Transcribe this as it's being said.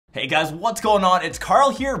Hey guys, what's going on? It's Karl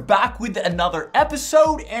here, back with another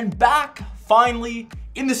episode and back finally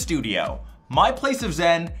in the studio. My place of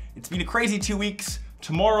zen. It's been a crazy 2 weeks,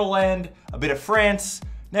 Tomorrowland, a bit of France,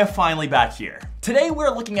 now finally back here. Today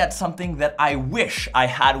we're looking at something that I wish I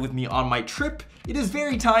had with me on my trip. It is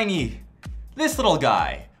very tiny, this little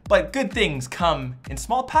guy. But good things come in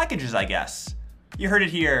small packages, I guess. You heard it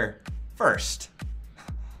here first.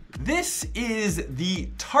 This is the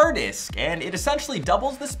TarDisk, and it essentially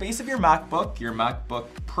doubles the space of your MacBook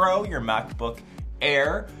Pro, your MacBook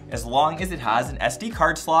Air. As long as it has an SD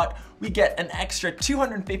card slot, we get an extra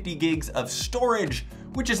 250 gigs of storage,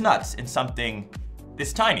 which is nuts in something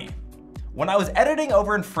this tiny. When I was editing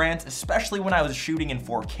over in France, especially when I was shooting in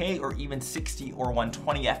 4K or even 60 or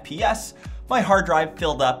 120 FPS, my hard drive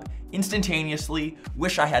filled up instantaneously.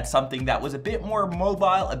 Wish I had something that was a bit more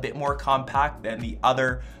mobile, a bit more compact than the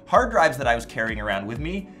other hard drives that I was carrying around with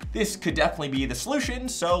me. This could definitely be the solution,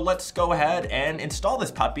 so let's go ahead and install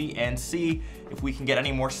this puppy and see if we can get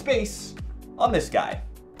any more space on this guy.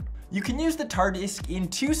 You can use the TarDisk in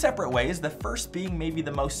two separate ways, the first being maybe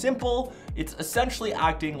the most simple. It's essentially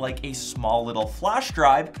acting like a small little flash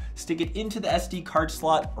drive. Stick it into the SD card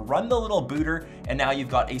slot, run the little booter, and now you've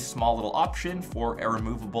got a small little option for a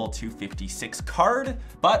removable 256 card.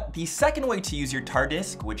 But the second way to use your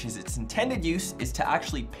TarDisk, which is its intended use, is to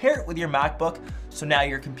actually pair it with your MacBook, so now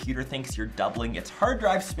your computer thinks you're doubling its hard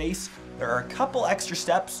drive space. There are a couple extra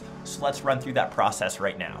steps, so let's run through that process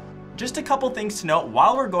right now. Just a couple things to note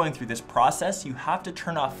while we're going through this process. You have to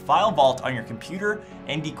turn off File Vault on your computer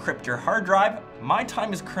and decrypt your hard drive. My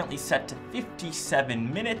time is currently set to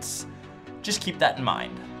 57 minutes. Just keep that in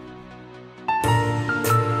mind.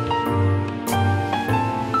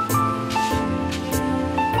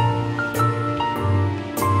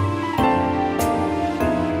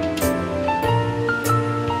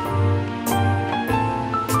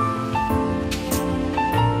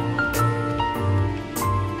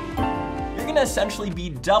 Essentially be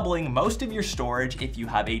doubling most of your storage if you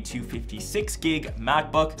have a 256 gig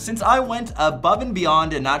MacBook. Since I went above and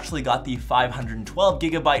beyond and actually got the 512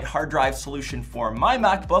 gigabyte hard drive solution for my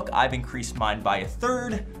MacBook, I've increased mine by a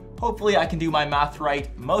third. Hopefully I can do my math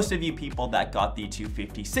right. Most of you people that got the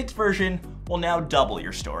 256 version will now double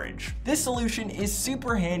your storage. This solution is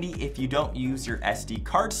super handy if you don't use your SD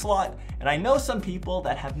card slot, and I know some people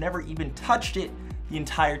that have never even touched it the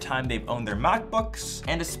entire time they've owned their MacBooks,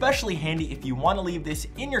 and especially handy if you want to leave this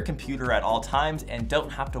in your computer at all times and don't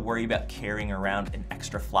have to worry about carrying around an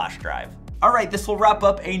extra flash drive. All right, this will wrap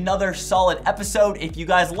up another solid episode. If you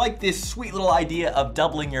guys like this sweet little idea of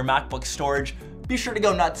doubling your MacBook storage, be sure to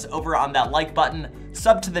go nuts over on that like button,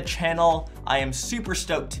 sub to the channel. I am super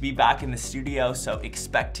stoked to be back in the studio, so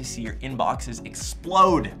expect to see your inboxes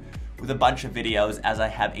explode with a bunch of videos as I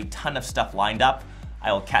have a ton of stuff lined up.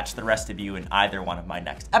 I will catch the rest of you in either one of my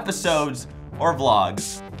next episodes or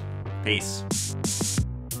vlogs. Peace.